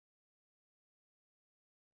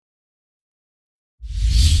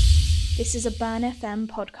This is a Burn FM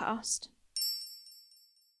podcast.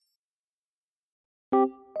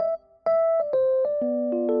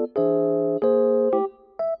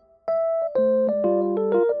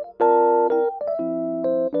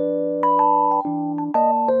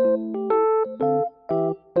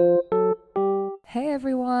 Hey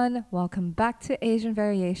everyone, welcome back to Asian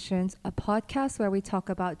Variations, a podcast where we talk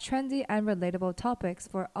about trendy and relatable topics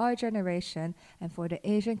for our generation and for the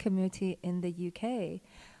Asian community in the UK.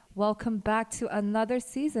 Welcome back to another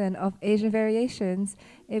season of Asian Variations.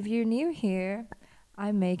 If you're new here,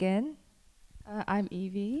 I'm Megan. I'm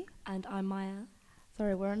Evie. And I'm Maya.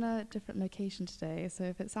 Sorry, we're in a different location today, so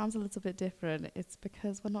if it sounds a little bit different, it's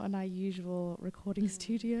because we're not in our usual recording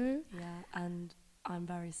studio. Yeah, and I'm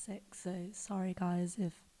very sick, so sorry guys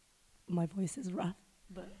if my voice is rough,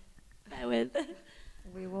 but bear with.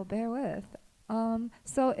 We will bear with.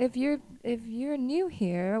 So if you're new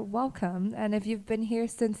here, welcome, and if you've been here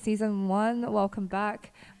since season 1, welcome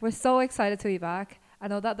back. We're so excited to be back. I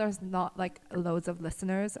know that there's not like loads of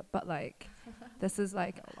listeners, but like this is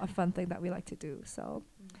like a fun thing that we like to do. So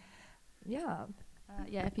yeah.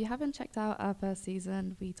 If you haven't checked out our first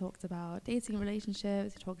season, we talked about dating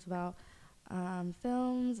relationships, we talked about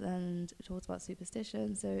films, and we talked about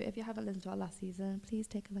superstition. So if you haven't listened to our last season, please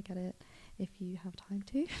take a look at it if you have time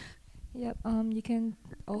to. Yep. You can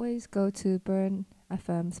always go to Burn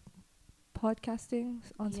FM's podcasting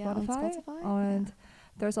on Spotify. And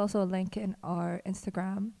there's also a link in our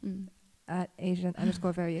Instagram at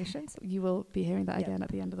Asian_variations. You will be hearing that again at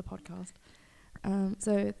the end of the podcast.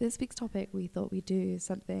 So this week's topic, we thought we'd do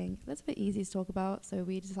something a little bit easy to talk about. So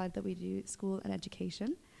we decided that we do school and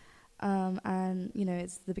education. And, you know,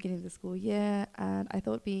 it's the beginning of the school year. And I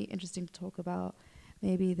thought it'd be interesting to talk about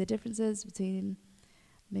maybe the differences between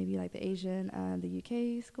maybe like the Asian and the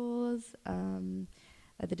UK schools,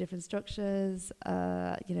 the different structures,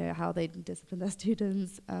 you know, how they discipline their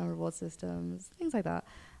students, reward systems, things like that.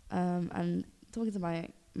 And talking to my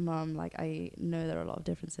mum, like I know there are a lot of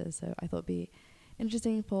differences, so I thought it'd be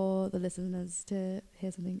interesting for the listeners to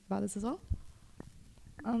hear something about this as well.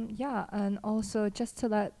 And also just to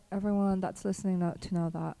let everyone that's listening to know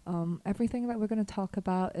that everything that we're going to talk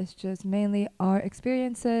about is just mainly our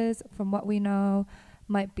experiences from what we know.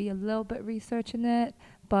 Might be a little bit research in it,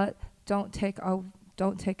 but don't take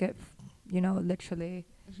it, you know, literally.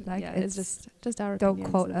 Like it's just our don't opinions.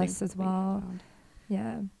 quote us as well.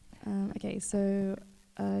 Yeah. Okay, so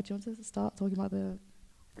do you want to start talking about the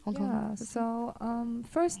Hong Kong system? So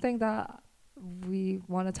first thing that we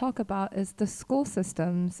want to talk about is the school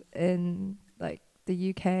systems in like the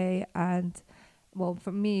UK and, well,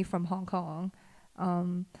 for me from Hong Kong,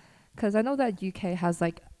 because I know that UK has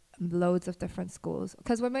like loads of different schools.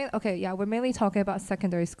 Because we're mainly talking about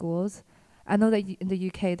secondary schools. I know that in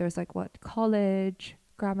the UK there's like college,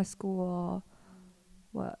 grammar school,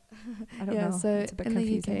 what I don't know. So it's a bit in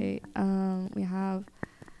confusing. the UK, we have.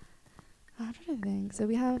 I'm trying to think. So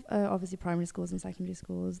we have obviously primary schools and secondary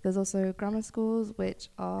schools. There's also grammar schools, which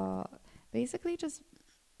are basically just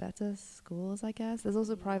better schools, I guess. There's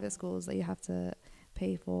also private schools that you have to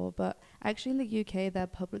pay for. But actually in the UK, there are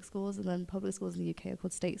public schools, and then public schools in the UK are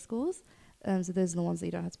called state schools. So those are the ones that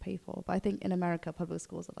you don't have to pay for. But I think in America, public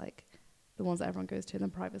schools are like the ones that everyone goes to, and then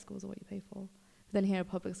private schools are what you pay for. But then here,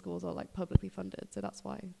 public schools are like publicly funded, so that's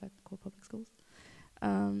why they're called public schools.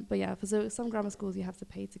 But yeah, for some grammar schools you have to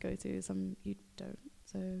pay to go to, some you don't.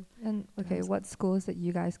 So And okay, what schools that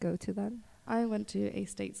you guys go to then? I went to a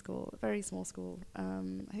state school, a very small school. I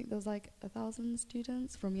think there was like 1,000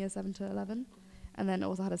 students from year 7 to 11, and then it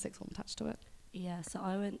also had a sixth form attached to it. Yeah, so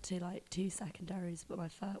I went to like 2 secondaries, but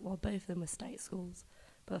both of them were state schools.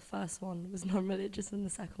 But the first one was non-religious and the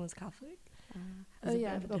second was Catholic. Oh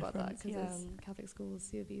yeah, I forgot about that, because yeah. it's Catholic schools,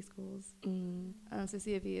 C of E schools. So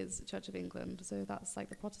C of E is Church of England, so that's like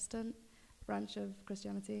the Protestant branch of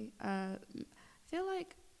Christianity. I feel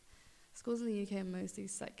like schools in the UK are mostly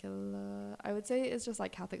secular. I would say it's just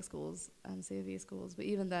like Catholic schools and C of E schools, but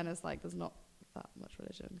even then it's like there's not that much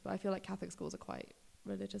religion. But I feel like Catholic schools are quite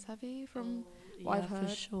religious heavy from what I've heard.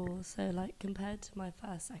 For sure. So like compared to my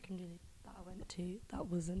first secondary that I went to, that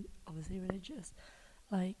wasn't obviously religious.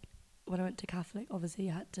 Like when I went to Catholic, obviously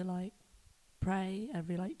you had to like pray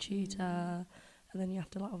every like tutor, and then you have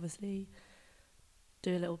to like obviously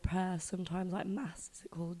do a little prayer sometimes, like mass is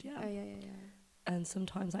it called? Yeah. Oh yeah. And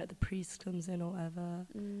sometimes like the priest comes in or whatever,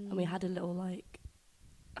 and we had a little like,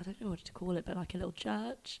 I don't know what to call it, but like a little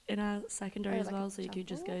church in our secondary as like well, so you could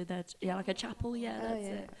just go there. Like a chapel, that's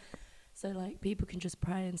it. So like people can just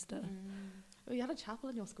pray and stuff. Oh, you had a chapel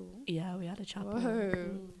in your school? Yeah, we had a chapel.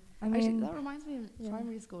 Whoa. I mean, Actually, that reminds me of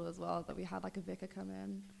primary school as well, that we had like a vicar come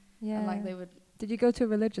in. Yeah. And like they would. Did you go to a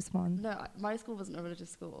religious one? No, my school wasn't a religious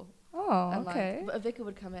school. Oh, And okay. like, but a vicar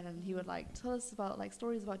would come in and he would like tell us about like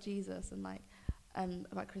stories about Jesus and like and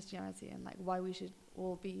about Christianity and like why we should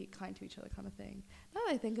all be kind to each other, kind of thing. Now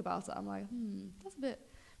that I think about it, I'm like, that's a bit.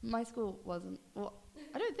 My school wasn't. Well,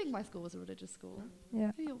 I don't think my school was a religious school.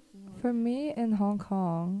 Yeah. Maybe it was. For me in Hong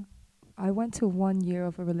Kong, I went to 1 year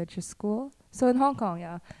of a religious school. So in Hong Kong,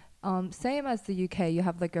 yeah, same as the UK, you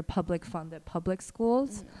have like your public funded public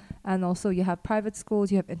schools, and also you have private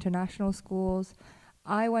schools, you have international schools.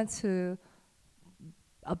 I went to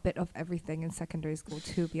a bit of everything in secondary school,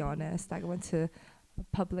 to be honest. Like I went to a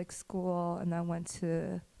public school, and then went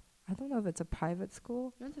to, I don't know if it's a private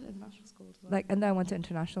school. You went to an international school as well. Like, and then I went to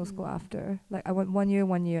international school after. Like I went 1 year,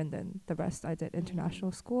 and then the rest I did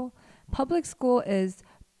international school. Public school is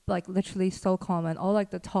like literally so common. All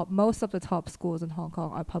like most of the top schools in Hong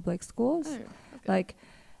Kong are public schools. Oh, that's good. Like,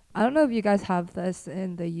 I don't know if you guys have this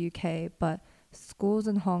in the UK, but schools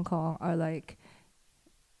in Hong Kong are like,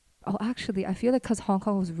 oh, actually, I feel like because Hong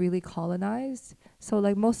Kong was really colonized, so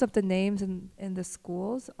like most of the names in the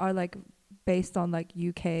schools are like based on like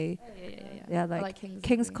UK, yeah, Or, like King's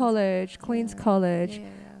King's Queens. College, Queen's College. Yeah.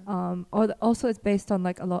 Also it's based on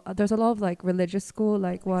like there's a lot of like religious school,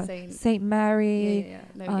 like what Saint Mary,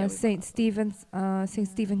 Saint Stephen's, Saint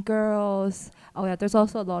Stephen Girls. Oh yeah, there's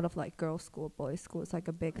also a lot of like girls' school, boys' school. It's like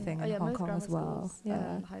a big thing in Hong Kong as well. Schools,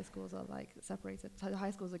 Yeah. high schools are like separated. So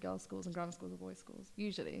high schools are girls' schools and grammar schools are boys' schools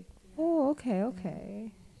usually. Oh,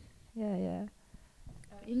 okay. Yeah.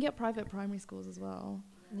 You can get private primary schools as well.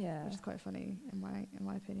 Yeah. Which is quite funny in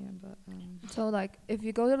my opinion, but So like if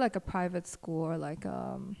you go to like a private school or like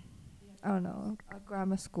I don't know, a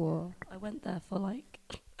grammar school. I went there for like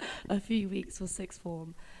a few weeks for sixth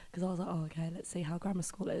form because I was like, oh, okay, let's see how grammar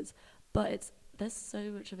school is. But there's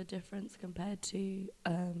so much of a difference compared to,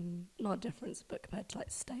 not difference, but compared to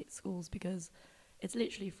like state schools, because it's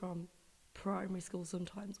literally from primary school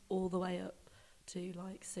sometimes all the way up to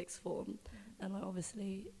like sixth form. And like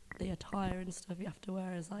obviously the attire and stuff you have to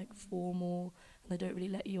wear is like formal, and they don't really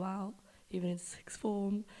let you out even in sixth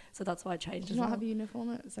form, so that's why I changed. Did you not have a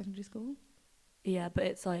uniform at secondary school? Yeah, but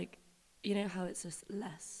it's like, you know how it's just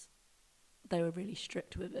less. They were really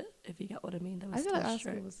strict with it, if you get what I mean. They were I feel still like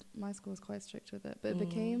strict. my school was quite strict with it, but it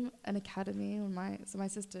became an academy. When my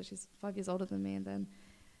sister, she's 5 years older than me, and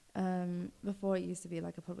then before it used to be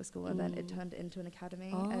like a public school, and then it turned into an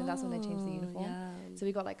academy, and that's when they changed the uniform. Yeah. So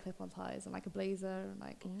we got like clip-on ties and like a blazer and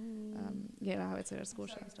like you know how it's a school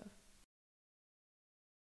shirt and stuff.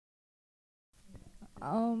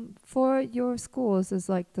 For your schools, is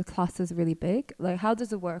like the classes really big? Like how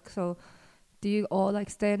does it work? So do you all like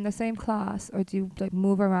stay in the same class, or do you like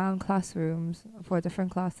move around classrooms for different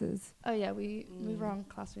classes? Oh yeah, we move around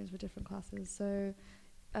classrooms for different classes. So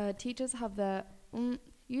teachers have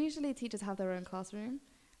usually teachers have their own classroom,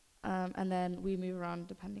 and then we move around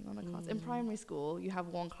depending on the class. In primary school, you have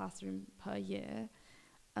one classroom per year,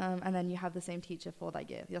 and then you have the same teacher for that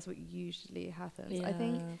year. That's what usually happens. Yeah, I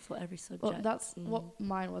think for every subject. Well, that's what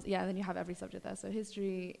mine was. Yeah, and then you have every subject there. So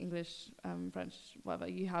history, English, French, whatever,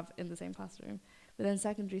 you have in the same classroom. But then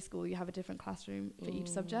secondary school, you have a different classroom for each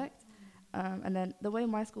subject. And then the way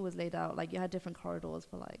my school was laid out, like you had different corridors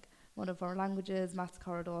for like one of foreign languages, maths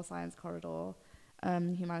corridor, science corridor,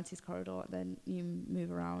 humanities corridor. Then you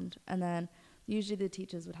move around. And then usually the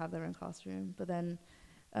teachers would have their own classroom. But then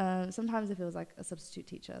sometimes if it was like a substitute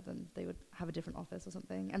teacher, then they would have a different office or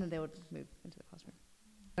something, and then they would move into the classroom.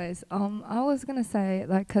 Anyways, I was gonna say,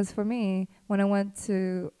 like, cause for me, when I went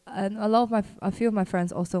to, and a few of my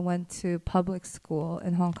friends also went to public school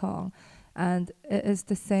in Hong Kong, and it is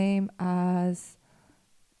the same as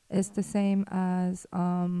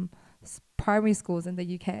primary schools in the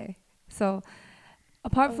UK. So,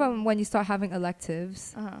 apart from when you start having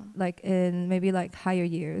electives, like in maybe like higher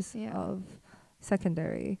years of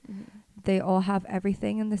secondary, they all have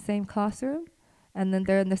everything in the same classroom, and then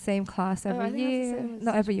they're in the same class every year.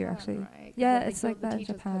 Not every year, actually. Right? Yeah, it's like that in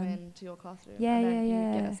teachers come Japan. into your classroom, Yeah, and then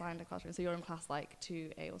yeah. you get assigned a classroom, so you're in class like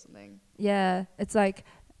 2A or something. Yeah, it's like,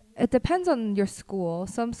 it depends on your school.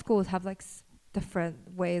 Some schools have like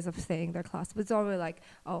different ways of saying their class, but it's always like,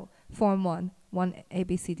 oh, form 1 A,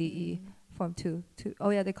 B, C, D, E. Form 2. Oh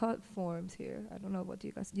yeah, they call it forms here. I don't know, what do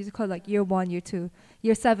you guys? You just call it like year 1, year 2,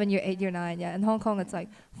 year 7, year 8, year 9. Yeah, in Hong Kong it's like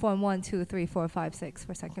form 1, 2, 3, 4, 5, 6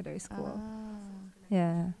 for secondary school.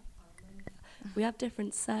 Yeah. We have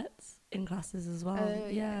different sets in classes as well.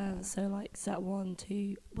 So like set 1,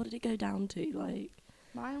 2. What did it go down to? Like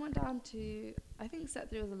Mine went down to, I think set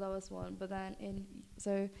 3 was the lowest one, but then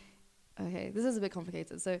okay, this is a bit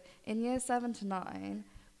complicated. So in year 7 to 9,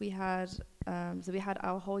 we had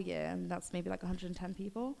our whole year, and that's maybe like 110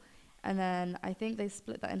 people. And then I think they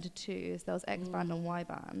split that into two. So there was X band and Y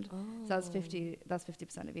band. So that's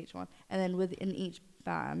 50% of each one. And then within each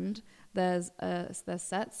band, there's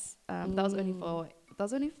sets. That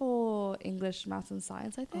was only for English, maths, and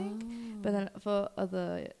science, I think. But then for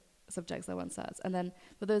other subjects, there weren't sets. And then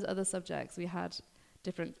for those other subjects, we had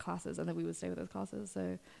different classes, and then we would stay with those classes.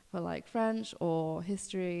 So for like French or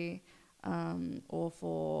history, or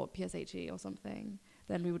for PSHE or something,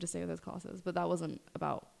 then we would just stay with those classes. But that wasn't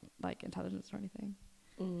about like intelligence or anything.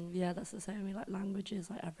 Yeah, that's the same. I mean, like languages,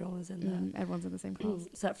 like everyone was in there. Everyone's in the same class.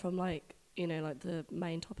 Except from like, you know, like the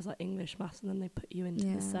main topics like English, maths, and then they put you into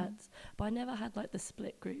the sets. But I never had like the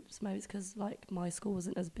split groups. Maybe it's because like my school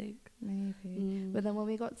wasn't as big. Maybe. But then when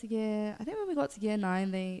we got to year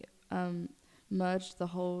 9, they merged the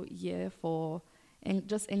whole year for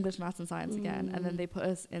just English, maths, and science again, and then they put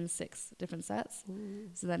us in 6 different sets.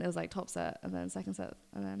 So then it was like top set, and then second set,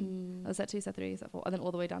 and then set 2, set 3, set 4, and then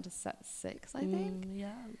all the way down to set 6, I think.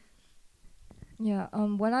 Yeah.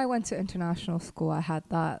 When I went to international school, I had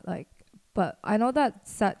that like, but I know that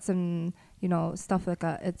sets and you know stuff like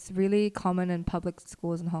that. It's really common in public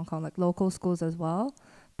schools in Hong Kong, like local schools as well.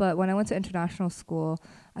 But when I went to international school,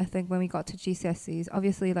 I think when we got to GCSEs,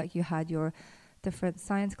 obviously like you had your different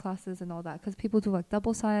science classes and all that, because people do like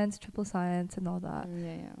double science, triple science, and all that.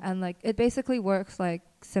 And like it basically works like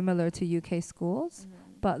similar to UK schools,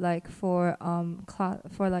 but like for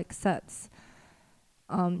like sets,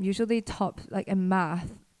 usually top like in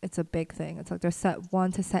math, it's a big thing. It's like there's set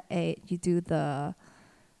 1 to set 8. You do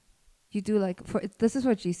like this is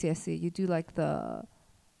for GCSE. You do like the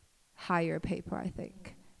higher paper, I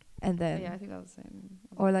think. And then I think that was the same.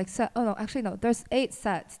 Or like there's 8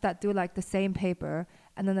 sets that do like the same paper,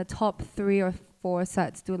 and then the top 3 or 4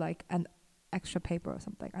 sets do like an extra paper or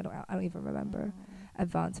something. I don't even remember.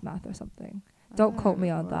 Advanced math or something. Don't quote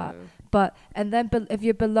me on that. But and then if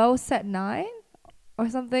you're below set 9 or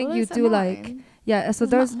something, you do like so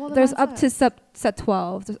there's up to set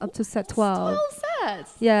 12. There's up to set 12. 12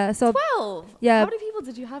 sets. Yeah, so 12. Yeah. How many people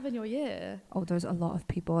did you have in your year? Oh, there's a lot of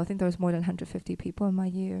people. I think there was more than 150 people in my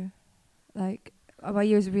year. Like my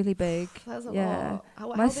year is really big. That's a lot.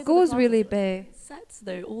 How my school's really big. Sets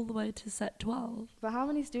though, all the way to set 12. But how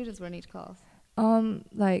many students were in each class?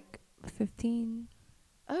 Like 15.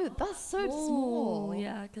 Oh, that's so small.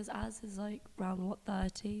 Yeah, because ours is like around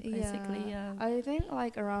 30 basically. Yeah. I think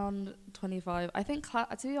like around 25. I think to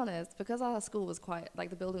be honest, because our school was quite like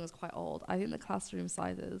the building was quite old, I think the classroom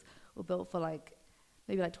sizes were built for like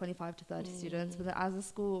maybe like 25 to 30 students. But then as the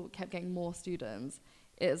school kept getting more students,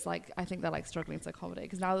 it's like I think they're like struggling to accommodate,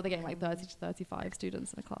 because now they're getting like 30 to 35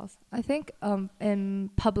 students in a class. I think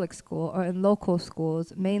in public school or in local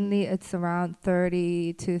schools, mainly it's around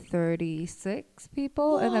 30 to 36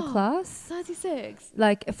 people in a class. 36.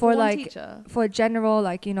 Like for one like teacher? For general,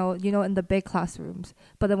 like you know in the big classrooms.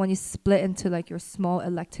 But then when you split into like your small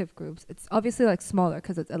elective groups, it's obviously like smaller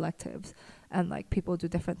because it's electives and like people do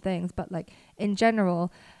different things. But like in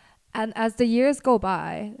general, and as the years go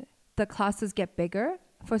by, the classes get bigger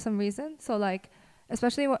for some reason. So like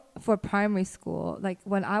especially for primary school, like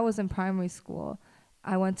when I was in primary school,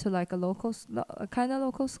 I went to like a kind of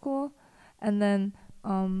local school, and then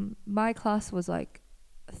my class was like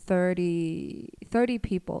 30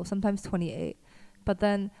 people, sometimes 28. But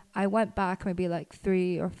then I went back maybe like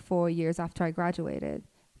 3 or 4 years after I graduated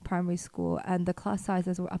primary school, and the class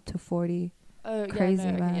sizes were up to 40. Oh, crazy,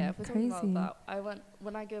 yeah, no, man. okay, yeah. If we're talking Crazy. about that,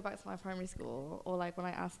 when I go back to my primary school, or like when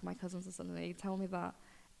I ask my cousins or something, they tell me that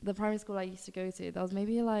the primary school I used to go to, there was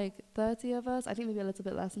maybe like 30 of us. I think maybe a little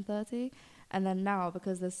bit less than 30. And then now,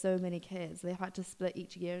 because there's so many kids, they've had to split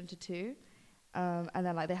each year into 2. And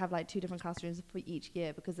then like they have like 2 different classrooms for each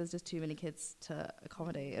year, because there's just too many kids to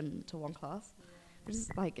accommodate into one class, which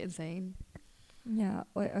is like insane. Yeah.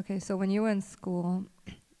 Wait, okay. So when you were in school,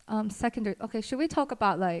 secondary. Okay. Should we talk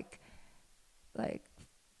about like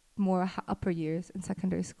more upper years in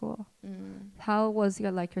secondary school? How was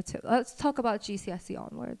your let's talk about GCSE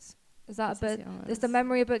onwards. Is that is the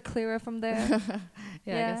memory a bit clearer from there?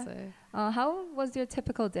 Yeah, I guess so. How was your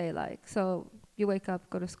typical day like? So you wake up,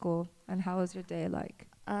 go to school, and how was your day like?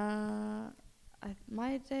 My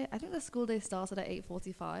day, I think the school day started at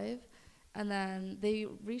 8:45, and then they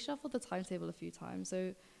reshuffled the timetable a few times.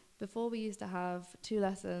 So before we used to have 2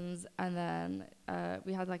 lessons, and then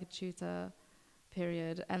we had like a tutor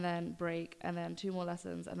period, and then break, and then 2 more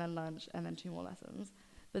lessons, and then lunch, and then 2 more lessons.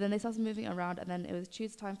 But then they started moving around, and then it was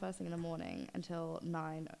tutor time first thing in the morning until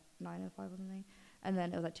 9:05 or something. And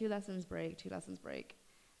then it was like 2 lessons, break, 2 lessons, break,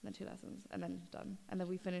 and then 2 lessons, and then done. And then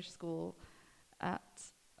we finished school at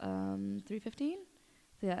 3:15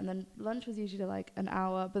 So yeah, and then lunch was usually like an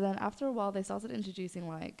hour, but then after a while they started introducing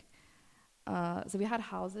like, so we had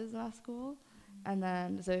houses in our school, and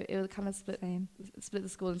then so it was kind of split the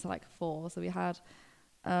school into like 4. So we had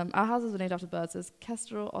our houses were named after birds. So it was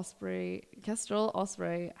Kestrel,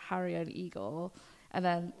 Osprey, Harrier, and Eagle. And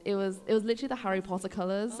then it was literally the Harry Potter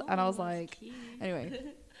colours, and I was like, cute.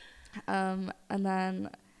 anyway, and then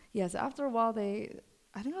yeah. So after a while,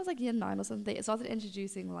 I think I was like year 9 or something. They started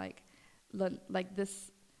introducing like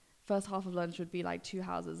this first half of lunch would be like 2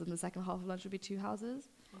 houses, and the second half of lunch would be 2 houses.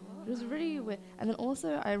 It was really weird. And then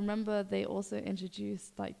also, I remember they also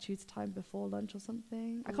introduced like tutor time before lunch or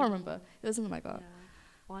something. I can't remember. It was something like that.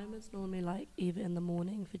 Yeah. Mine was normally like either in the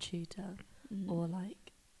morning for tutor or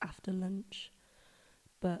like after lunch.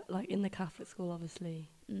 But like in the Catholic school,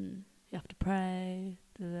 obviously, you have to pray,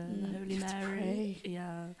 the Holy Mary.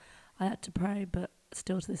 Yeah, I had to pray, but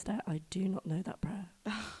still to this day, I do not know that prayer.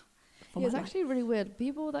 Yeah, it's actually really weird.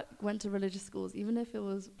 People that went to religious schools, even if it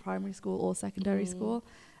was primary school or secondary school,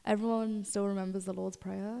 everyone still remembers the Lord's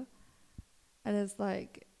Prayer, and it's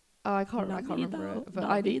like, oh, I can't remember it. But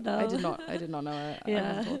I did not know it.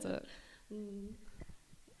 Yeah. I wasn't taught it.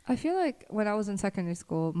 I feel like when I was in secondary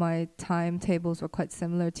school, my timetables were quite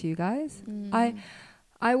similar to you guys.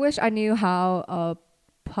 I wish I knew how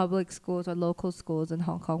public schools or local schools in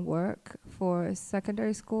Hong Kong work for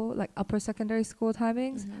secondary school, like upper secondary school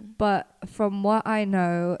timings. But from what I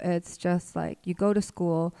know, it's just like you go to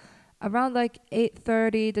school around like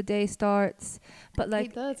 8:30 the day starts, but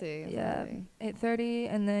like 8:30. yeah, 8:30,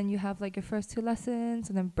 and then you have like your first 2 lessons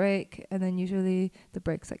and then break, and then usually the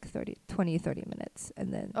break's like 30 minutes,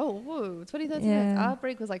 and then 20, 30 minutes. Our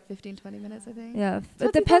break was like 15-20 minutes, I think. yeah, 20,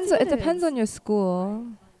 it depends 30 it depends minutes. on your school.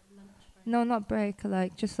 No, not break,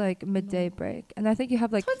 like just like midday break. And I think you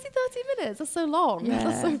have like 20-30 minutes. That's so long. Yeah.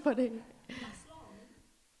 That's so funny.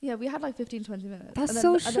 Yeah, we had like 15-20 minutes. That's and then,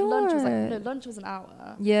 so and then lunch was short. lunch was an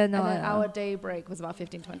hour. yeah, no, and then I our know. day break was about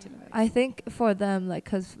 15-20 minutes. I think for them, like,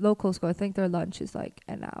 cause local school, I think their lunch is like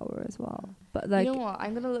an hour as well. But like, you know what?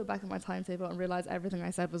 I'm gonna look back at my timetable and realize everything I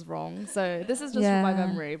said was wrong. So this is just from my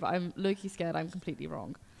memory, but I'm low-key scared I'm completely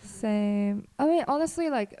wrong. same. I mean, honestly,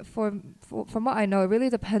 like from what I know, it really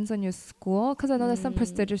depends on your school. Cause I know that some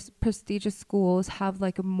prestigious schools have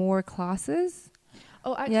like more classes.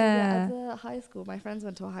 Oh, actually, yeah. At the high school, my friends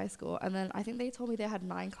went to a high school, and then I think they told me they had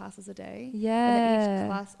 9 classes a day. Yeah. And then each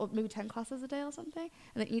class, or maybe 10 classes a day or something.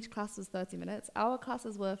 And then each class was 30 minutes. Our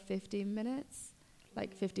classes were 15 minutes,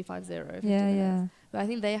 like 50 minutes. Yeah. But I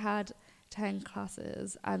think they had 10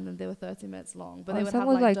 classes, and then they were 30 minutes long. But Oh, they would some have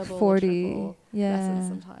was like like double 40. or triple Yeah. lessons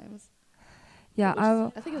sometimes. Yeah,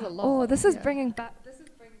 I think it's a lot. Oh, this is yeah. bringing back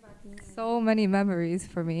so many memories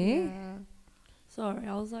for me. Yeah. Sorry,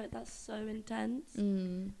 I was like, that's so intense.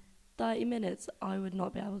 30 minutes, I would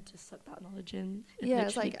not be able to suck that knowledge in. Yeah,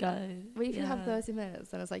 it's like, go. Well, if you have 30 minutes,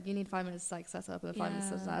 then it's like you need 5 minutes to like set up, and then 5 minutes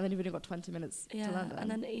to set up, and then you've only got 20 minutes to learn them.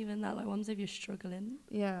 And then even that, like, ones if you're struggling,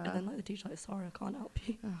 yeah. and then like the teacher like, sorry, I can't help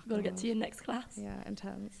you. Oh, You've got to get to your next class. Yeah,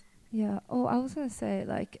 intense. Yeah. Oh, I was gonna say,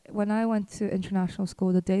 like, when I went to international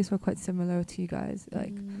school, the days were quite similar to you guys.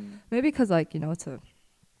 Like, maybe because, like, you know,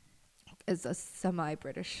 it's a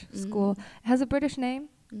semi-British school. It has a British name,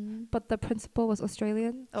 but the principal was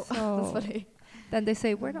Australian. Oh, so that's funny. Then they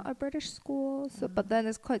say we're not a British school, so but then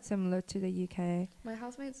it's quite similar to the UK. My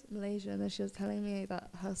housemate's Malaysian, and she was telling me that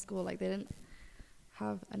her school, like, they didn't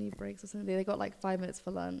have any breaks or something. They got like 5 minutes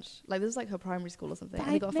for lunch. Like, this was like her primary school or something.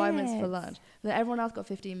 And they got 5 minutes for lunch. Then everyone else got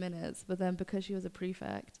 15 minutes. But then because she was a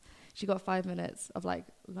prefect, she got 5 minutes of like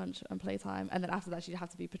lunch and playtime. And then after that, she'd have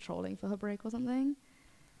to be patrolling for her break or something.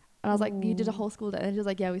 And I was like, you did a whole school day. And she was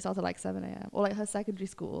like, yeah, we started like 7 a.m. Or like her secondary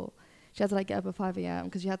school, she had to like get up at 5 a.m.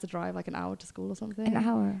 because she had to drive like an hour to school or something. An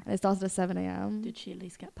hour. And it started at 7 a.m. Did she at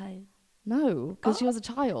least get paid? No, because she was a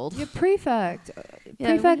child. Your prefect. Yeah,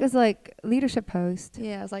 Prefect is like leadership post.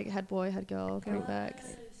 Yeah, it's like head boy, head girl, prefect.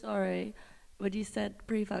 Sorry. When you said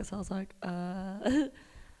prefects, I was like,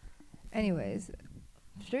 Anyways,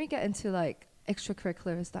 should we get into like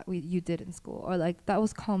extracurriculars that you did in school, or like that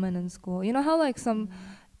was common in school? You know how like some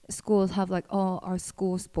schools have like, oh, our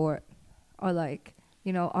school sport, or like,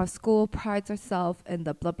 you know, our school prides ourselves in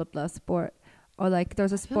the blah blah blah sport, or like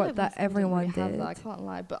there's a sport that everyone did. I can't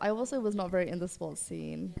lie, but I also was not very in the sports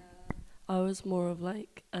scene. I was more of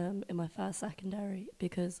like in my first secondary,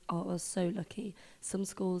 because I was so lucky. Some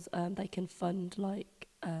schools they can fund like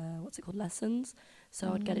lessons,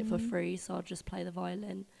 so I'd get it for free. So I'd just play the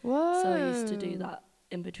violin. Whoa! So I used to do that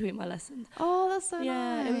in between my lessons. Oh, that's so nice.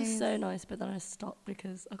 Yeah, it was so nice. But then I stopped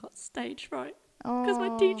because I got stage fright. Oh. Because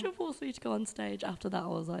my teacher forced me to go on stage. After that, I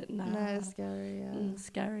was like, nah. No, it's scary. Yeah.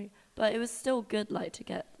 Scary. But it was still good, like, to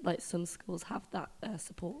get, like, some schools have that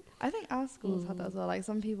support. I think our schools had that as well. Like,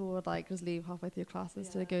 some people would like just leave halfway through classes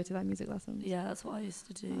to go to their music lessons. Yeah, that's what I used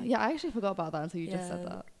to do. Yeah, I actually forgot about that until you just said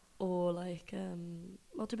that. Or like,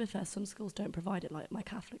 well, to be fair, some schools don't provide it. Like my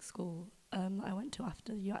Catholic school that I went to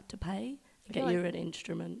after, you had to pay to get you an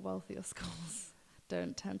instrument. Wealthier schools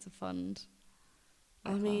don't tend to fund.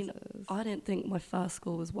 I mean, classes. I didn't think my first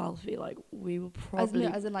school was wealthy. Like we were probably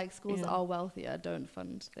as in like schools that are wealthier don't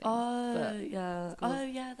fund things. Oh yeah. Oh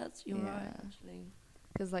yeah, that's you're right actually.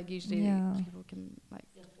 Because like usually people can like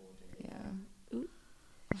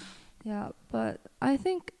Yeah, but I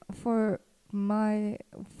think from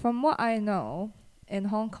what I know, in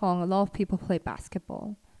Hong Kong, a lot of people play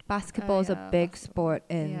basketball. Basketball is a big sport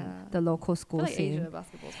in the local school scene. Asia,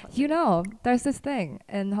 basketball's quite You big. know, there's this thing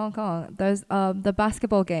in Hong Kong. There's the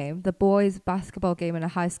basketball game, the boys' basketball game in a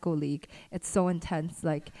high school league. It's so intense.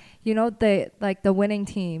 Like, you know, the winning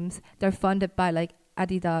teams, they're funded by like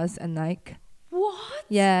Adidas and Nike. What?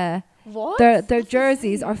 Yeah. What? Their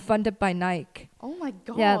jerseys are funded by Nike. Oh my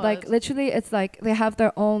god. Yeah, like literally it's like they have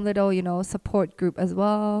their own little, you know, support group as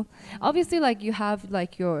well. Obviously, like you have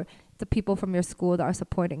like the people from your school that are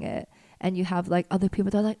supporting it, and you have like other people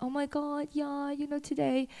that are like, oh my god, yeah, you know,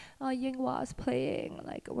 today Yinghua is playing,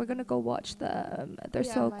 like we're gonna go watch them, they're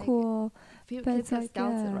so like, cool. Kids it's get like,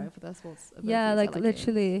 scouted, right, for their sports abilities. Yeah, like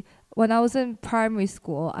literally when I was in primary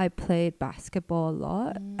school I played basketball a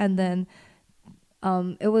lot, and then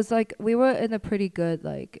it was like we were in a pretty good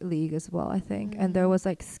like league as well, I think, and there was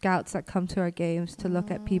like scouts that come to our games to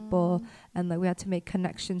look at people, and like we had to make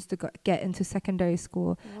connections to get into secondary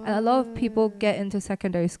school. And a lot of people get into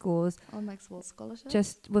secondary schools on like sports scholarships,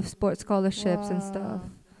 just with sports scholarships and stuff.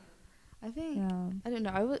 I think I don't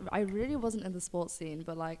know. I really wasn't in the sports scene,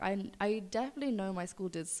 but like I definitely know my school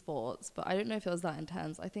did sports, but I don't know if it was that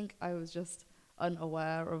intense. I think I was just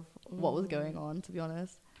unaware of what was going on, to be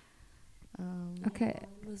honest. Okay.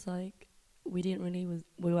 It was like we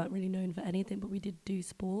weren't really known for anything, but we did do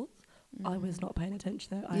sports. I was not paying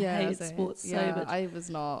attention though. I hated sports so much. I was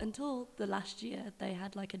not. Until the last year, they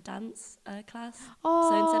had like a dance class.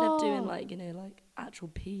 So instead of doing like, you know, like actual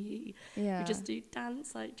PE, we just do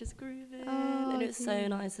dance, like just grooving. And it was so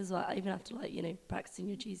nice as well. Even after like, you know, practicing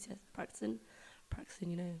your GCSE, practicing,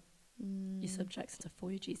 you know, your subjects for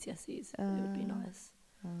your GCSEs. It would be nice.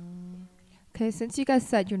 Okay, since you guys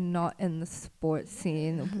said you're not in the sports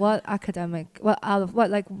scene, what do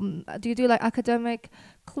you do like academic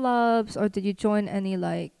clubs, or did you join any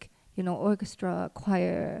like, you know, orchestra,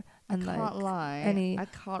 choir, and I can't lie. I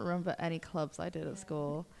can't remember any clubs I did at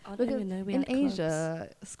school. I don't even know we in had clubs. Asia,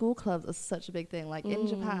 school clubs are such a big thing. Like in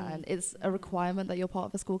Japan, it's a requirement that you're part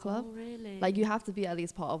of a school club. Oh, really? Like you have to be at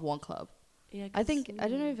least part of one club. Yeah, I think I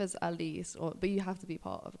don't know if it's at least, but you have to be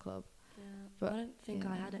part of a club. But I don't think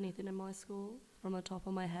I had anything in my school from the top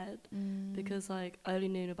of my head, because like I only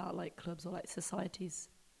knew about like clubs or like societies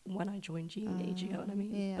when I joined uni. Do you know what I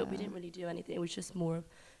mean? Yeah. But we didn't really do anything. It was just more of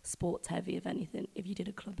sports heavy, if anything. If you did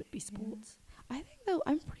a club, it'd be sports. I think though,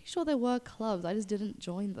 I'm pretty sure there were clubs. I just didn't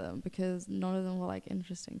join them because none of them were like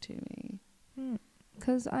interesting to me.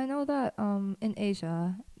 Because I know that in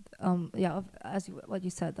Asia, what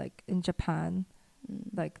you said, like in Japan,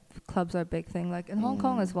 like clubs are a big thing. Like in Hong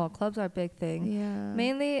Kong as well, clubs are a big thing. Yeah.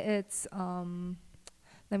 Mainly it's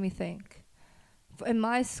let me think. In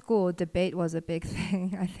my school, debate was a big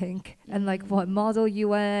thing, I think. And like what, Model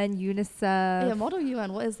UN, UNICEF. Yeah, Model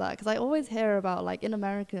UN, what is that? Because I always hear about like in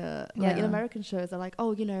America, like in American shows, they're like,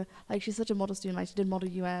 oh, you know, like she's such a model student, like she did Model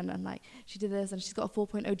UN and like she did this and she's got a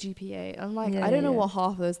 4.0 GPA. And I'm like, I don't know what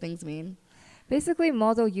half those things mean. Basically,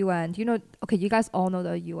 Model UN, you know, okay, you guys all know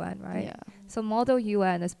the UN, right? Yeah. So Model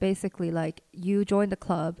UN is basically like you join the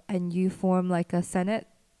club and you form like a Senate.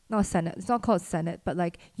 Not Senate, it's not called Senate, but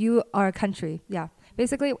like you are a country. Yeah.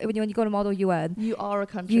 Basically, when you go to Model UN, you are a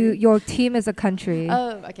country. Your team is a country.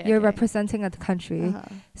 Oh, okay. You're representing a country.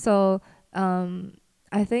 So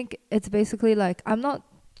I think it's basically like, I'm not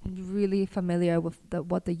really familiar with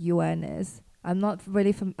what the UN is. I'm not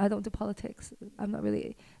really I don't do politics. I'm not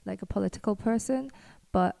really like a political person,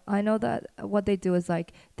 but I know that what they do is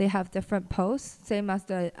like they have different posts, same as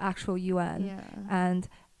the actual UN. Yeah. And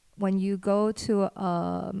when you go to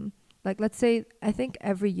like let's say, I think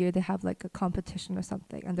every year they have like a competition or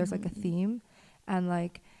something, and there's like a theme, and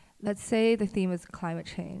like let's say the theme is climate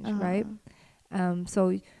change, right?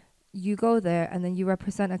 So you go there and then you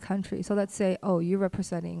represent a country. So let's say, oh, you're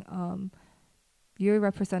representing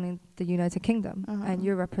the United Kingdom, and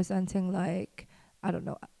you're representing like, I don't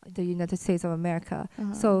know, the United States of America.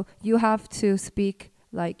 So you have to speak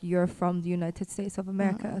like you're from the United States of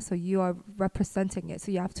America. So you are representing it.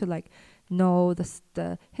 So you have to like know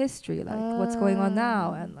the history, like what's going on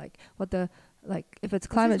now, and like what the like if it's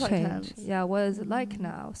climate quite change, intense. yeah, what is it like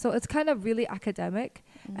now? So it's kind of really academic,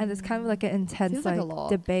 and it's kind of like an intense Seems like a like lot.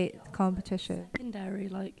 debate competition. Secondary,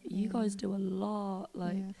 like you guys do a lot.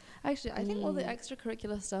 Like Yeah. Actually, I think all the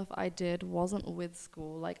extracurricular stuff I did wasn't with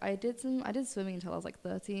school. Like I did swimming until I was like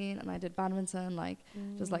 13, and I did badminton like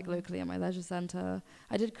just like locally at my leisure center.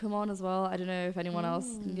 I did Kumon as well. I don't know if anyone else,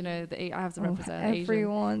 you know, I have to represent Asian.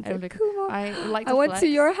 Everyone, Everyone- Kumon. I would like I to went to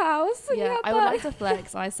flex. your house. and you Yeah, had I would that. like to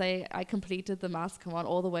flex. I say I completed the maths Kumon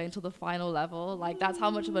all the way until the final level. Like that's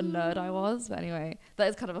how much of a nerd I was. But anyway, that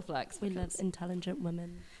is kind of a flex. we love because- intelligent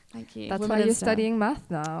women. Thank you. That's Women why in you're STEM. studying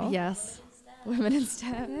math now. Yes. Women in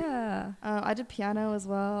STEM. Yeah. I did piano as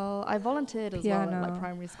well. I volunteered as well at Piano. like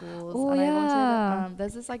primary schools. Oh, and I volunteered yeah. at,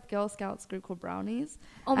 there's this like Girl Scouts group called Brownies.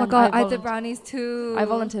 Oh my And god, I I did volunteered- brownies too. I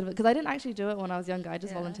volunteered because I didn't actually do it when I was younger. I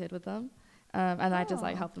just Yeah. volunteered with them. And I just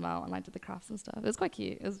like Oh. helped them out and I did the crafts and stuff. It was quite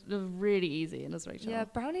cute. It was really easy and it was very chill. Yeah,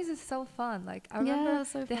 brownies is so fun. Like I Yeah, remember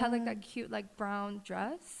so they had like fun. that cute like brown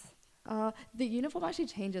dress. The uniform actually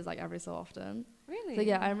changes like every so often. Really? So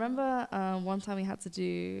yeah, I remember one time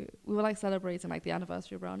we were like celebrating like the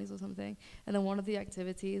anniversary of Brownies or something, and then one of the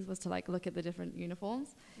activities was to like look at the different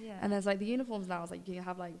uniforms. Yeah. And there's like the uniforms now is like you can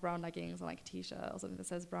have like brown leggings and like a t-shirt or something that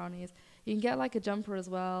says Brownies. You can get like a jumper as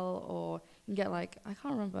well, or you can get like I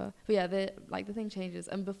can't remember, but yeah, the thing changes.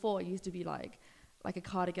 And before it used to be like a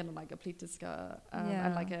cardigan and like a pleated skirt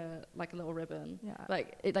and like a little ribbon. Yeah.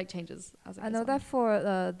 Like it like changes as it I goes know on. that for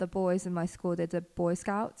the boys in my school, they did Boy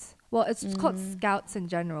Scouts. Well, it's called Scouts in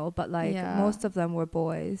general, but like Yeah. most of them were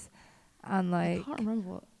boys. And I like can't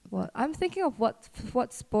remember what I'm thinking of what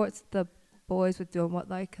sports the boys would do and what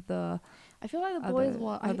like the I feel like the boys other-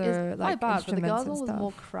 one other, it's like, quite bad, but the girls instruments one and was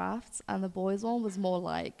more stuff. crafts, and the boys one was more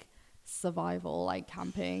like survival, like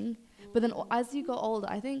camping. But then as you got older,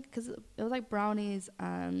 I think because it was like Brownies,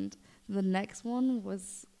 and the next one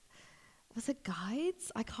was it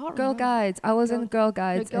Guides? I can't Girl remember. Guides. I was Girl- in Girl No,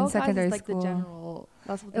 Guides Girl in Guides secondary is like school. the general.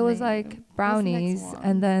 That's what It the was name- like What's the next brownies, one?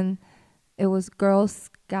 and then it was Girl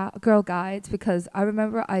Guides, because I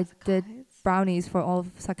remember I did Guides? brownies for all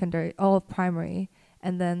of primary,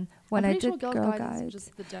 and then when I'm I pretty did sure Girl Guides Guides, is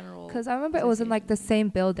just the general. because I remember it was in like the association. same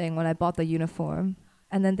building when I bought the uniform,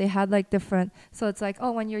 and then they had like different. So it's like,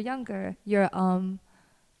 oh, when you're younger, you're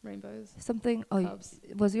Rainbows. something. Oh, Cubs.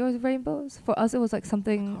 was yours rainbows? For us, it was like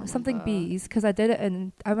something remember. bees, because I did it,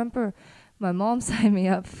 and I remember my mom signed me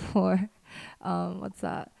up for what's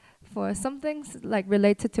that? For something like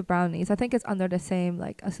related to brownies. I think it's under the same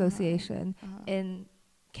like association in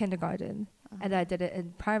kindergarten, and I did it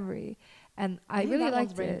in primary, and I think really that one's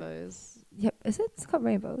liked it. Rainbows. Yep, is it? It's called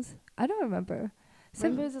rainbows. I don't remember.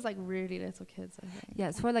 Rainbows is like really little kids, I think. Yeah,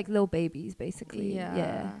 it's for like little babies, basically.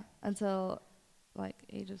 Yeah. Until like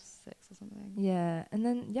age of 6 or something. Yeah, and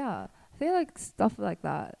then I feel like stuff like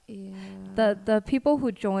that. Yeah. The people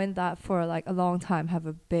who joined that for like a long time have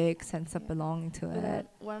a big sense of Yeah. belonging to But it. then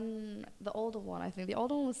when the older one, I think the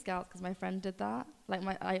older one was Scouts because my friend did that. Like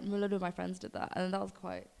a lot of my friends did that, and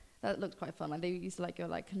that looked quite fun. Like they used to like go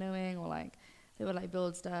like canoeing or like they would like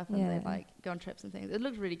build stuff and Yeah. they'd like go on trips and things. It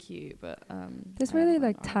looked really cute, but This I never really went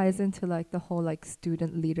like on ties it. into like the whole like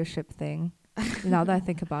student leadership thing. Now that I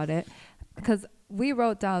think about it, because we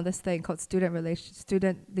wrote down this thing called student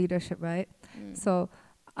leadership, right? Mm. So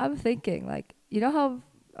I'm thinking like, you know how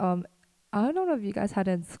I don't know if you guys had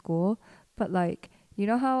it in school, but like, you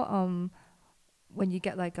know how when you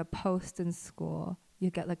get like a post in school, you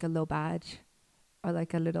get like a little badge or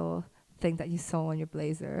like a little thing that you sew on your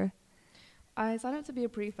blazer. I signed up to be a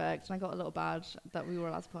prefect and I got a little badge that we were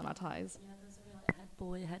allowed to put on our ties. Yeah, there's like head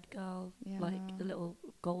boy, head girl, like Yeah. the little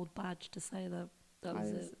gold badge to say that I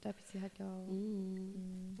was was it. deputy head girl.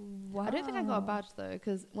 Wow. I don't think I got a badge though,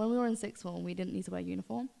 because when we were in sixth form, we didn't need to wear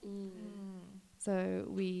uniform. So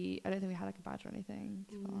I don't think we had like a badge or anything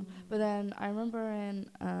to put on. But then I remember in,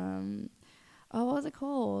 what was it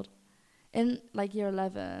called? In like year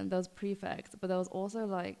 11, there was prefect, but there was also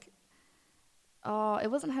like, it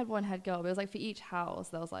wasn't head boy and head girl, but it was like for each house,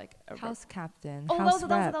 there was like a House captain, Oh, house that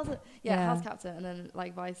rep. was it. Yeah, Yeah. house captain and then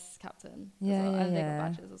like vice captain. as Yeah, well, yeah, and they got yeah.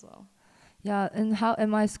 badges as well. Yeah, and how in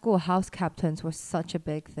my school, house captains were such a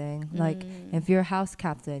big thing. Like, if you're a house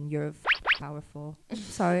captain, you're powerful.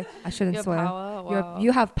 Sorry, I shouldn't Your swear. power, wow.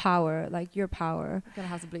 You have power, like your power. You're gonna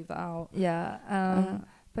have to bleep that out. Yeah.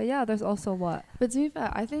 But yeah, there's also what. But to be fair,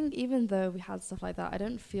 I think even though we had stuff like that, I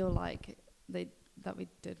don't feel like that we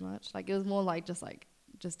did much. Like it was more like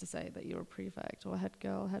just to say that you're a prefect or a head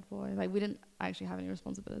girl, head boy. Like we didn't actually have any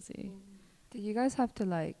responsibility. Did you guys have to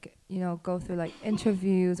like, go through like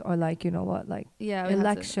interviews or like, like Yeah, we had to-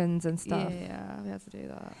 elections and stuff? Yeah, we had to do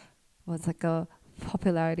that. was like a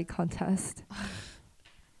popularity contest.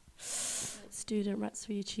 Student reps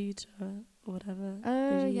for your tutor or whatever. Oh,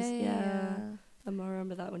 They yeah, use- yeah. I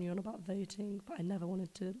remember that when you were on about voting, but I never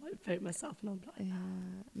wanted to like vote myself, and I'm like,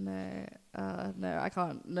 No, I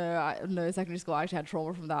can't. No, secondary school, I actually had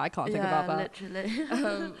trauma from that. I can't think about that.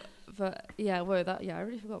 literally. But yeah, whoa, I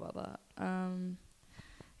really forgot about that.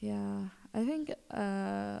 Yeah, I think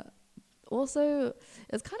also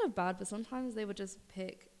it's kind of bad, but sometimes they would just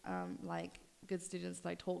pick like good students to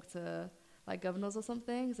like talk to like governors or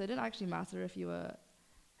something. So it didn't actually matter if you were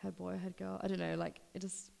head boy or head girl. I don't know, like it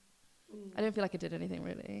just, I didn't feel like it did anything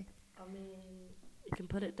really. I mean, you can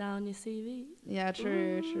put it down your CV. Yeah,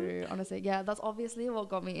 true. Honestly, yeah, that's obviously what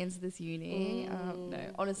got me into this uni. No,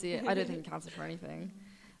 honestly, I don't think it counts for anything.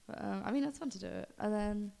 But I mean, it's fun to do it. And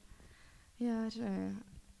then, yeah, I don't know.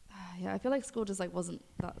 Yeah, I feel like school just like wasn't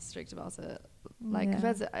that strict about it. Like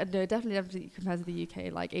compared to, no, definitely compared to the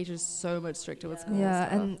UK, like Asia is so much stricter with school. Yeah,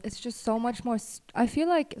 stuff. and it's just so much more. I feel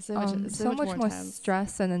like So much more intense.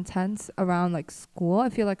 stress and intense around like school. I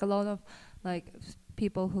feel like a lot of like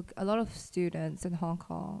a lot of students in Hong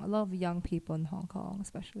Kong, a lot of young people in Hong Kong,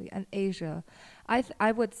 especially, and Asia.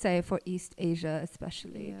 I would say for East Asia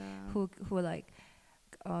especially, who like,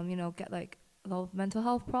 get like a lot of mental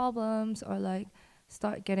health problems or like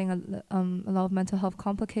start getting a lot of mental health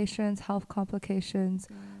complications.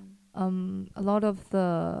 A lot of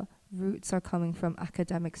the roots are coming from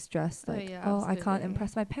academic stress, like I can't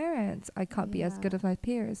impress my parents, I can't be as good as my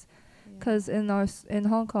peers, because in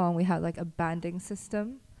Hong Kong we had like a banding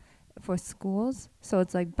system for schools. So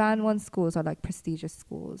it's like band 1 schools are like prestigious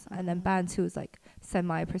schools, and then band 2 is like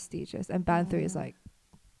semi-prestigious, and band 3 is like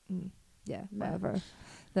whatever.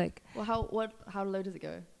 Like, well, how low does it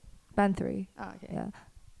go? band 3. Okay. Yeah.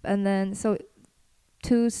 And then so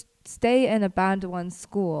to stay in a band 1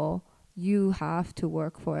 school, you have to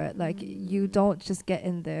work for it. Like you don't just get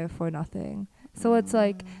in there for nothing. So it's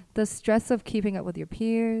like the stress of keeping up with your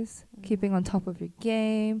peers, keeping on top of your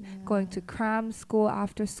game, going to cram school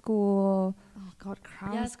after school. Oh God,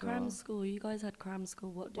 cram Yes, school. cram school. You guys had cram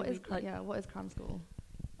school. What What is like? cram school?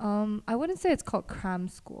 I wouldn't say it's called cram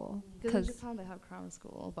school, Because in Japan they have cram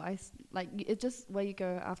school, but it's just where you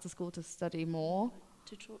go after school to study more.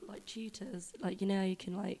 Like tutors, like you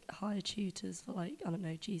can like hire tutors for like I don't know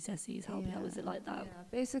GCSEs. Help you out. Was it like that? Yeah,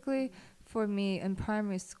 basically, for me in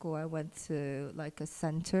primary school, I went to like a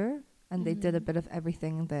center, and they did a bit of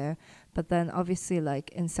everything there. But then obviously, like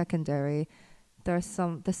in secondary,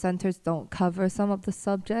 the centers don't cover some of the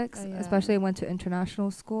subjects. Especially I went to international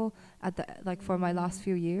school for my last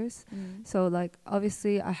few years. So like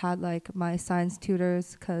obviously I had like my science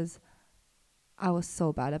tutors because I was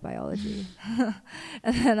so bad at biology.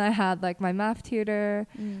 And then I had like my math tutor.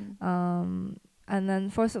 And then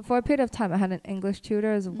for a period of time I had an English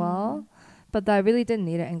tutor as well. But I really didn't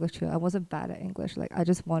need an English tutor. I wasn't bad at English. Like I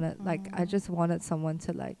just wanted someone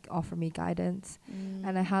to like offer me guidance.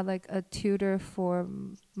 And I had like a tutor for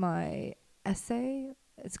my essay.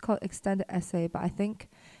 It's called extended essay, but I think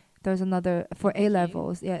there's another for A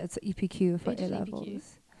levels. Yeah, it's EPQ for A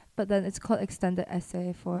levels. But then it's called extended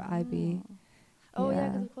essay for IB. Oh yeah,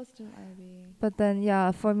 because of course it's an IB. But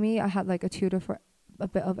then for me, I had like a tutor for a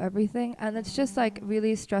bit of everything, and it's just like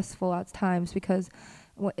really stressful at times because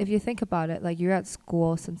if you think about it, like you're at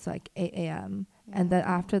school since like 8 a.m. and then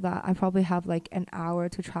after that I probably have like an hour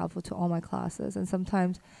to travel to all my classes, and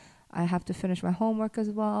sometimes I have to finish my homework as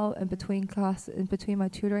well in between my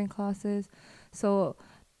tutoring classes. So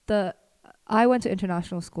I went to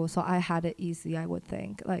international school, so I had it easy, I would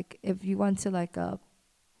think. Like if you went to like a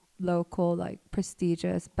local like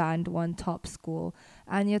prestigious band 1 top school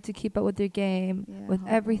and you have to keep up with your game, with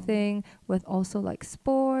everything, with also like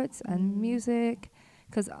sports and music,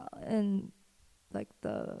 because in like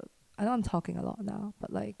I know I'm talking a lot now,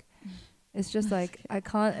 but like it's just like I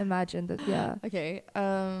can't imagine that. Okay,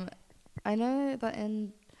 I know that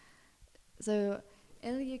in the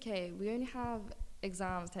UK we only have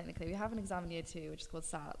exams. Technically we have an exam in year 2 which is called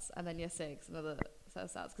SATs, and then year 6 another set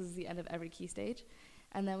of SATs because it's the end of every key stage.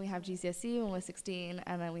 And then we have GCSE when we're 16,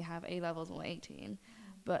 and then we have A levels when we're 18.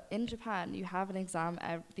 But in Japan, you have an exam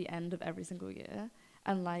at the end of every single year.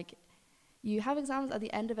 And like, you have exams at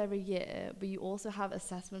the end of every year, but you also have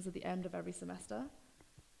assessments at the end of every semester.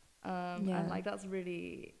 And like, that's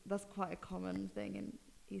quite a common thing in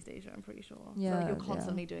East Asia, I'm pretty sure. So like, you're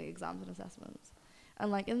constantly doing exams and assessments.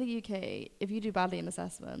 And like in the UK, if you do badly in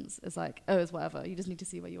assessments, it's like, oh, it's whatever. You just need to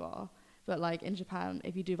see where you are. But like in Japan,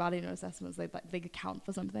 if you do badly in your assessments, they count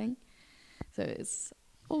for something. So it's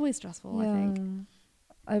always stressful, I think.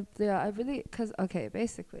 I really,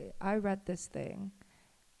 basically I read this thing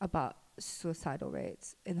about suicidal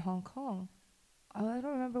rates in Hong Kong. I don't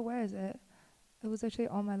remember where is it. It was actually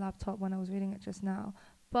on my laptop when I was reading it just now.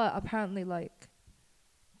 But apparently, like,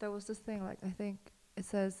 there was this thing, like, I think it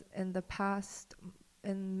says in the past,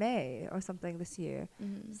 in May or something this year,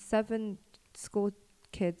 7 school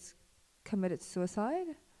kids committed suicide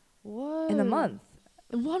Whoa. in a month.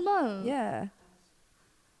 In 1 month? Yeah.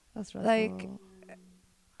 That's stressful. Like,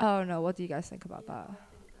 I don't know. What do you guys think about that?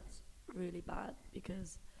 That's really bad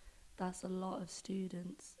because that's a lot of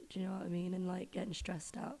students. Do you know what I mean? And like getting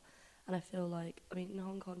stressed out. And I feel like, I mean, in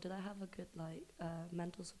Hong Kong, do they have a good like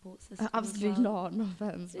mental support system? Absolutely not. No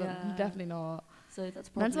offense, but Yeah. definitely not. So that's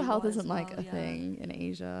probably Mental health why isn't as like well, a yeah. thing in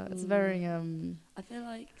Asia. It's a very I feel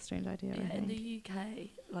like strange idea. I yeah, in think. the UK,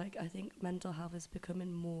 like I think mental health is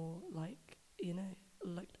becoming more like, you know,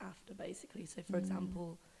 looked after basically. So for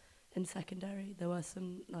example, in secondary, there were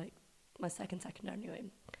some like my second secondary anyway.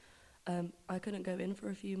 I couldn't go in for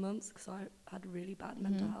a few months because I had really bad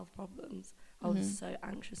mental health problems. I was so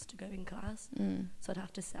anxious to go in class, so I'd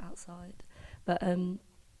have to sit outside. But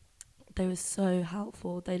they were so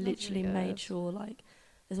helpful. They literally really made good. sure, like,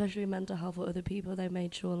 especially mental health for other people, they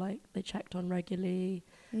made sure like they checked on regularly,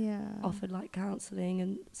 Yeah. offered like counselling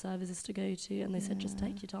and services to go to, and they said just Yeah.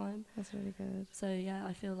 take your time. That's really good. So yeah,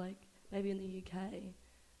 I feel like maybe in the UK,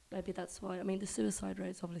 maybe that's why. I mean, the suicide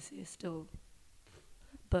rates obviously is still,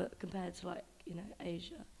 but compared to like, you know,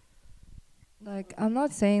 Asia. Like, I'm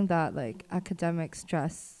not saying that like academic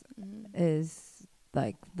stress is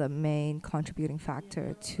like the main contributing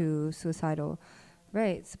factor to suicidal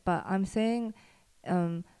rates, but I'm saying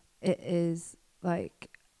it is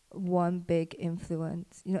like one big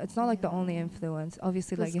influence. You know, it's not like the only Yeah. influence.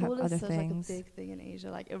 Obviously, like you have school other is such things. like a big thing in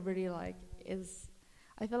Asia. Like it really like is.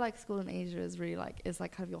 I feel like school in Asia is really like is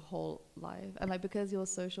like kind of your whole life, and like because your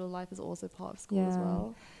social life is also part of school as Yeah.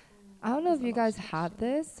 well. I don't know if There's a you lot of guys had structure.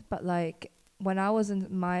 this, but like when I was in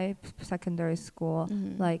my secondary school,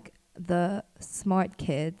 like the smart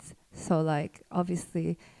kids, so like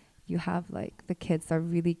obviously you have like the kids that are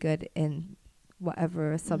really good in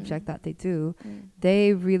whatever subject that they do,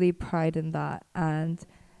 they really pride in that, and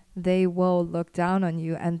they will look down on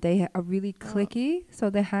you, and they are really cliquey,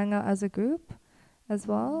 so they hang out as a group as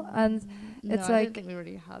well, and No, it's I like didn't think we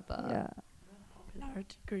really had that. yeah.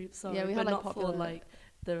 Popularity groups, sorry, Yeah, we but had, like, not popular- for like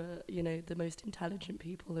the, you know, the most intelligent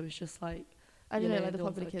people. It was just like, I you don't know, like the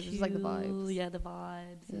ones popular that are kids, just like the cool, vibes. Yeah, the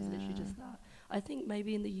vibes. It's literally Yeah. just that. I think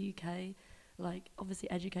maybe in the UK, like obviously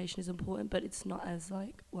education is important, but it's not as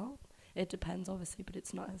like, well, it depends obviously, but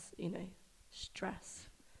it's not as, you know, stress.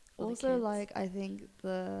 For the Also, kids. like I think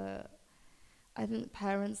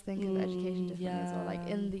parents think of education differently as well. Like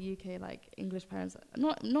in the UK, like English parents,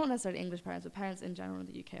 not necessarily English parents, but parents in general in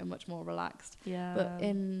the UK are much more relaxed. Yeah. But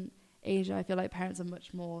in Asia, I feel like parents are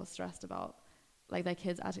much more stressed about like their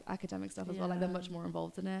kids' academic stuff as well. Like they're much more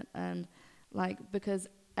involved in it, and like because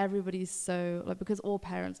everybody's so like because all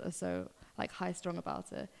parents are so like high strung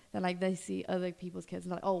about it, then like they see other people's kids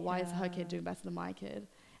and they're like, oh, why is her kid doing better than my kid?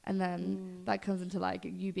 And then that comes into like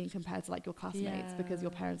you being compared to like your classmates because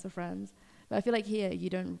your parents are friends. But I feel like here you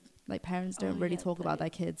don't like parents don't really talk about their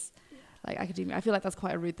kids like academia. I feel like that's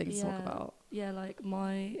quite a rude thing to talk about. Yeah, like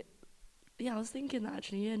I was thinking that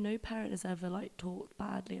actually, yeah, no parent has ever like talked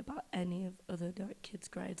badly about any of other like kids'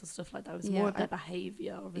 grades or stuff like that. It was more of their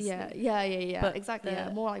behaviour, obviously. Yeah. But exactly. Yeah,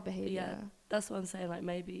 more like behaviour. Yeah, that's what I'm saying. Like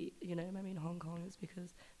maybe, you know, maybe in Hong Kong it's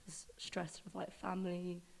because there's stress with like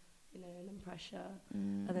family, you know, and then pressure.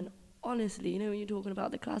 And then honestly, you know, when you're talking about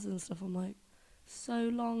the classes and stuff, I'm like, so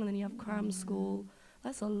long, and then you have cram school.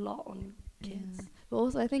 That's a lot on kids. Yeah. But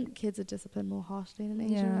also, I think kids are disciplined more harshly in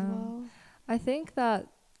Asia as well. I think that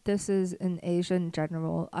this is in Asia in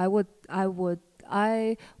general. I would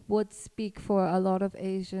speak for a lot of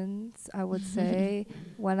Asians. I would say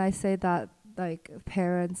when I say that like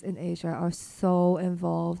parents in Asia are so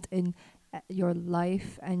involved in your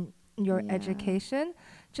life and your education,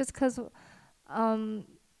 just because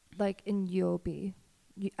like in UOB,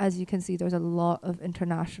 as you can see, there's a lot of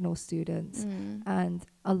international students, and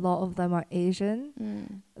a lot of them are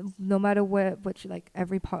Asian. No matter which like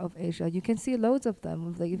every part of Asia, you can see loads of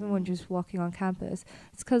them. Like even when just walking on campus,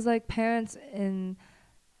 it's because like parents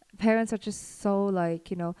are just so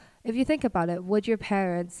like, you know, if you think about it, would your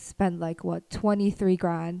parents spend like what 23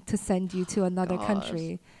 grand to send you to another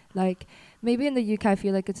country? Like maybe in the UK, I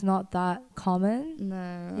feel like it's not that common.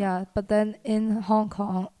 No. Yeah, but then in Hong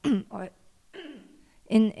Kong or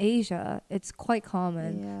in Asia, it's quite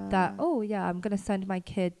common Yeah. that, oh yeah, I'm gonna send my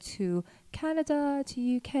kid to Canada, to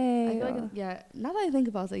UK. I feel like, yeah, now that I think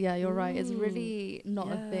about it, yeah, you're right. It's Mm. really not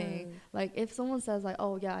a thing. Yeah. Like, if someone says, like,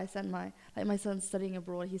 oh, yeah, I sent my son's studying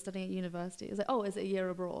abroad, he's studying at university. It's like, oh, is it a year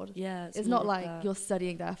abroad? Yeah, It's not more like that. you're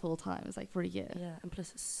studying there full time. It's like for a year. Yeah, and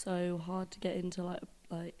plus it's so hard to get into like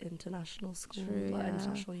international school, True, like yeah.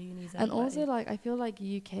 international unis. And anyway. also, like, I feel like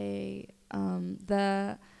UK,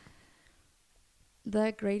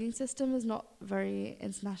 their grading system is not very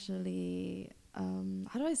internationally,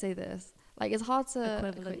 how do I say this? Like, it's hard to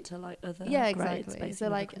equivalent to like other yeah, grades exactly. based So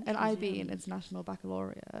in other like an countries, IB, yeah. an international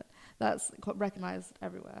baccalaureate, that's recognized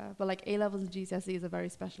everywhere. But like A levels and GCSEs are very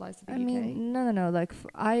specialized to the I UK. mean, no. Like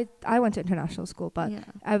I went to international school, but yeah.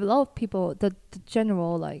 a lot of people, the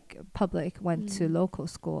general like public, went to Mm. local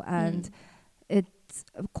school, and it's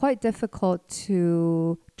quite difficult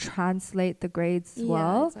to translate the grades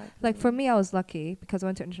well. Exactly. Like for me, I was lucky because I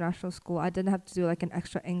went to international school. I didn't have to do like an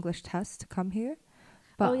extra English test to come here.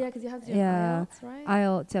 But oh yeah, because you have to do yeah, an IELTS, right?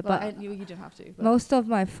 IELTS, yeah, Well, but you don't have to. But most of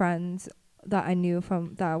my friends that I knew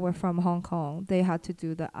that were from Hong Kong, they had to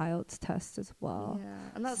do the IELTS test as well. yeah,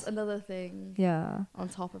 and that's another thing Yeah. on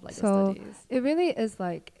top of like So the studies. it really is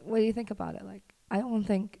like, when you think about it, like I don't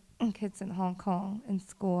think kids in Hong Kong in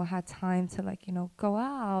school had time to like, go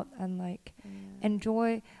out and like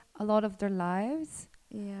enjoy a lot of their lives.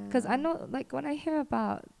 Yeah. Because I know, like, when I hear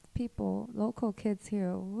about people, local kids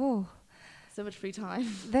here, whoa, so much free time.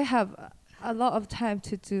 they have a lot of time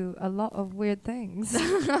to do a lot of weird things.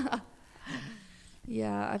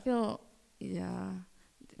 Yeah, I feel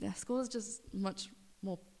school is just much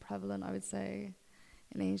more prevalent, I would say,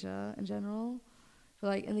 in Asia in general. But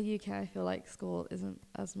like in the UK, I feel like school isn't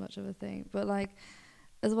as much of a thing. But like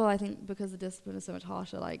as well, I think because the discipline is so much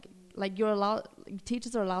harsher, like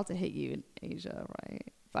teachers are allowed to hit you in Asia, right?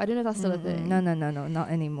 But I don't know if that's still a thing. No, not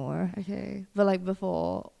anymore. Okay, but like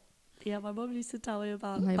before, Yeah, my mum used to tell me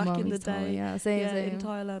about my back mum in the used to tell me, day. yeah, same. In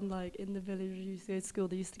Thailand, like in the village we used to go to school,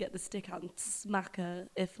 they used to get the stick out and smack her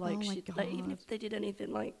if like Oh my she, like even God. if they did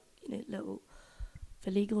anything like little, for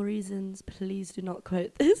legal reasons. Please do not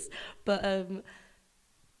quote this, but actually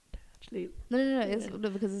No, it's no,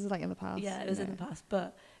 because this is like in the past. yeah, it was in the past,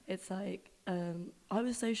 but it's like I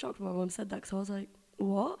was so shocked when my mum said that because I was like,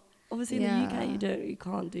 what? Obviously in the UK you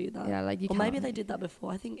can't do that. Yeah, like you. Or maybe can't. they did that before.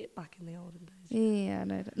 I think back in the olden days. Yeah,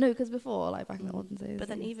 no, because before, like back in the olden days. But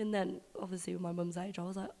then yes. even then, obviously with my mum's age, I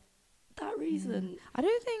was like, that reason. I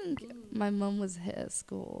don't think my mum was hit at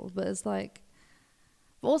school, but it's like,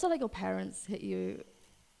 but also like your parents hit you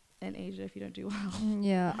in Asia if you don't do well.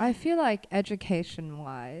 Yeah, I feel like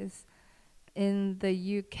education-wise, in the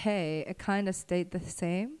UK, it kind of stayed the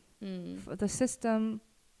same. For the system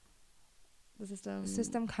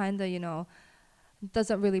kind of,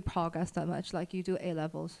 doesn't really progress that much. Like you do A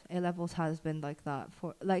levels. A levels has been like that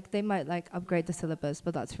for like they might like upgrade the syllabus,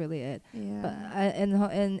 but that's really it. Yeah. But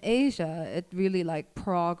in Asia, it really like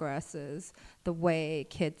progresses the way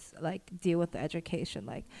kids like deal with the education.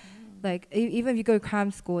 Like even if you go to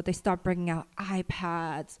cram school, they start bringing out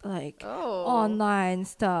iPads, like online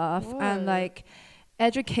stuff, and Whoa. like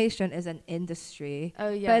education is an industry. Oh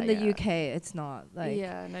yeah. But in the UK, it's not. Like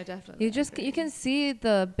yeah, no, definitely. you can see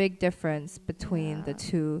the big difference between the Yeah.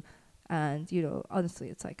 two, and honestly,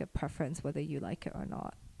 it's like a preference whether you like it or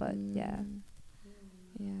not. But yeah.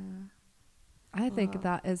 Yeah. I think Wow.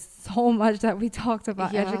 that is so much that we talked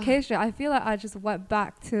about Yeah. education. I feel like I just went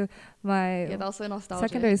back to my Yeah, that was so nostalgic.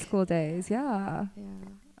 secondary school days. Yeah. Yeah.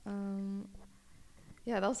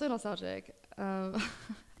 Yeah, that was so nostalgic.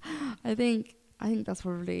 I think that's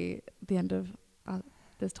probably the end of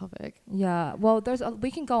this topic. Yeah. Well, we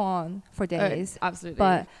can go on for days, Absolutely.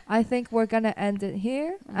 but I think we're gonna end it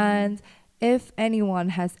here. And if anyone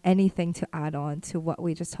has anything to add on to what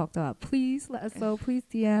we just talked about, please let us know. Please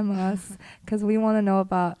DM us because we want to know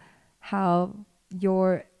about how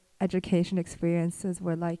your education experiences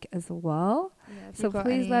were like as well. Yeah, if So you've got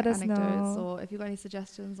please any let us anecdotes know. or if you've got any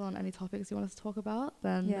suggestions on any topics you want us to talk about,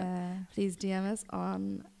 then Yeah. please DM us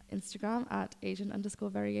on Instagram at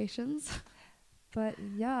Asian_variations. But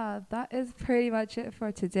yeah, that is pretty much it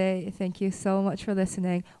for today. Thank you so much for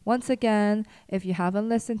listening. Once again, if you haven't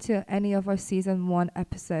listened to any of our season 1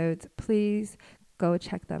 episodes, please go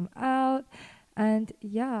check them out. And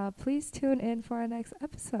yeah, please tune in for our next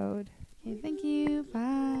episode. Okay, thank you.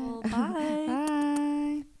 Bye.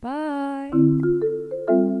 Bye. Bye. Bye.